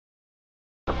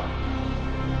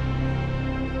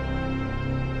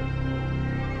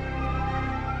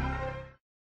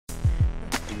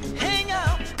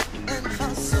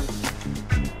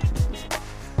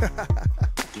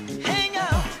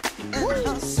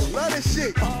that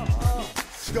shit.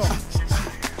 Let's go.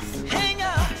 Hang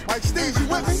up. Mike Steve, you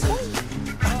with me?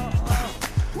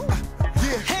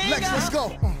 Yeah, Lex, let's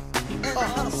go.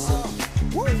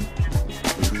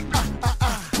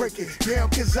 Break it down,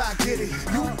 cause I get it.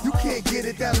 You can't get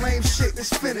it, that lame shit is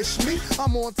finished. Me,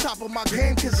 I'm on top of my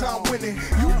game, cause I'm winning.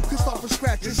 You can start from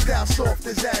scratch and style soft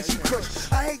as ashy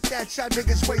crush. I hate that y'all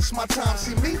niggas waste my time.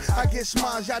 See me, I get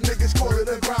smiles, y'all niggas call it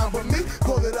a grind. But me,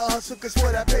 call it a hustle, cause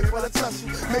for that paper to tussle.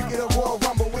 Make it a Royal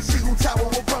Rumble, we'll see who tower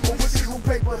will crumble. We'll see who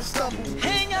paper to stumble.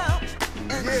 Hang out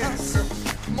and hustle.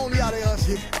 I'm only out of us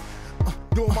here,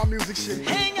 doing my music shit.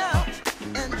 Hang out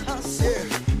and hustle.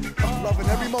 Yeah, loving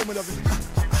every moment of it.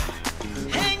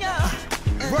 Hang out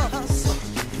and Bruh, hustle.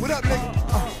 what up, nigga?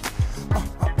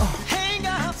 Hang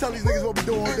out. Tell these niggas what we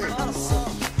doing all day. Hustle.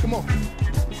 Come on.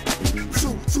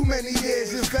 Too many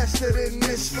years invested in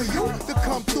this for you to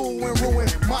come through and ruin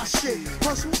my shit.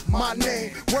 Hustle's my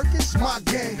name, work is my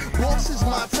game, boss is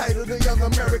my title, the young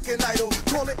American idol.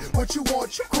 Call it what you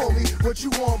want, you call me what you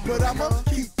want, but I'ma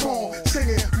keep on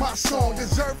singing my song.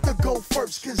 Deserve to go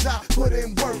first, cause I put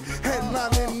in work.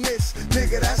 Headlining this,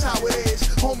 nigga, that's how it is.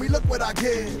 Homie, look what I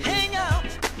get. Hang out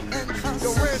and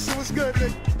hustle. Yo, Ransom, what's good,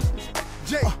 nigga?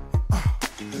 Jay,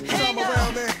 Hang I'm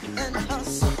around, man. and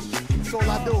hustle. That's all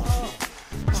I do.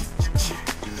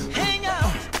 Hang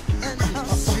out and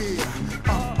hustle.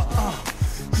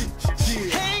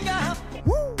 Hang out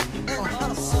and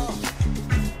hustle.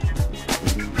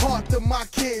 Heart to my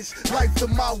kids, life to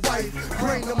my wife,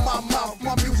 brain to my mouth,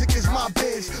 my music is my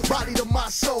biz, body to my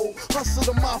soul, hustle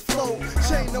to my flow,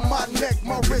 chain to my neck,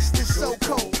 my wrist is so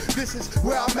cold. This is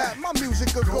where I'm at, my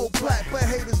music will go black, but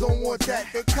haters don't want that,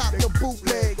 they cop the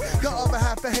bootleg. The other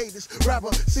half of haters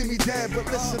rather see me dead, but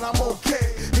listen, I'm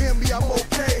okay, hear me, I'm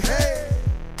okay, hey.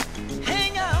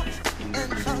 Hang out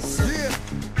and hustle. Yeah,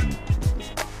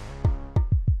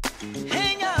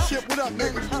 Hang out shit, what up, and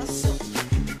nigga? hustle.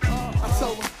 I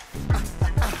told him.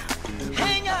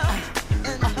 Hang out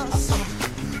and hustle.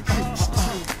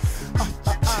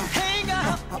 Hang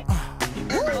out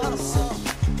and hustle.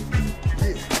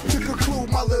 Yeah, to conclude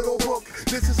my little book,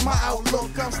 this is my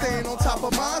outlook. I'm staying on top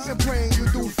of mines and praying you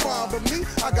do fine. But me,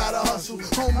 I gotta hustle,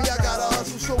 homie, I gotta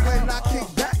hustle. So when I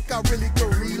kick back, I really can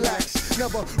relax.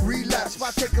 Never relapse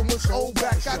by taking what's old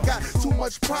back. I got too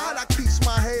much pride, I keep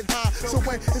my head high. So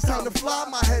when it's time to fly,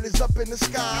 my head is up in the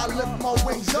sky. I lift my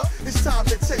wings up, it's time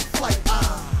to take flight.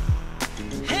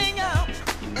 Hang out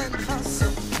and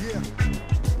hustle. Yeah.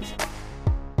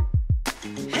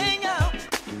 Hang out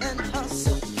and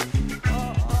hustle.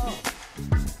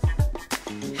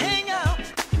 Hang out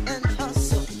and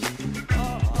hustle.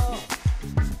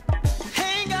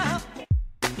 Hang out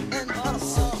and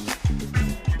hustle.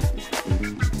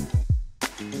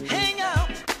 Hang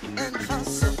out and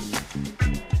hustle.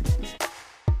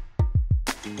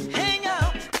 Hang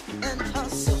out and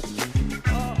hustle.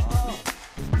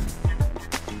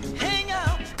 Hang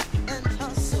out and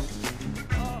hustle.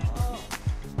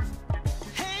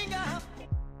 Hang out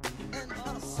and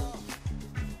hustle.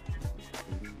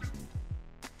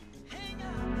 Hang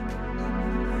out.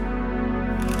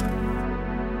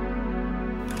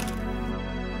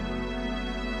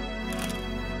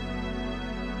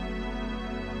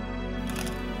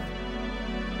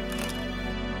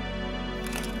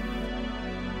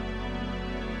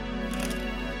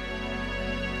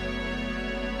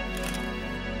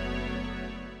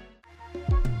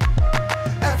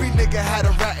 Every nigga had a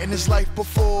rat in his life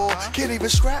before. Can't even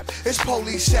scrap, it's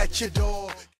police at your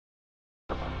door.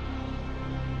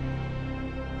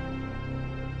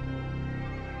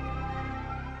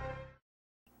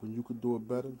 When you could do it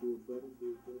better,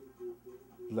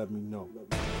 let me know.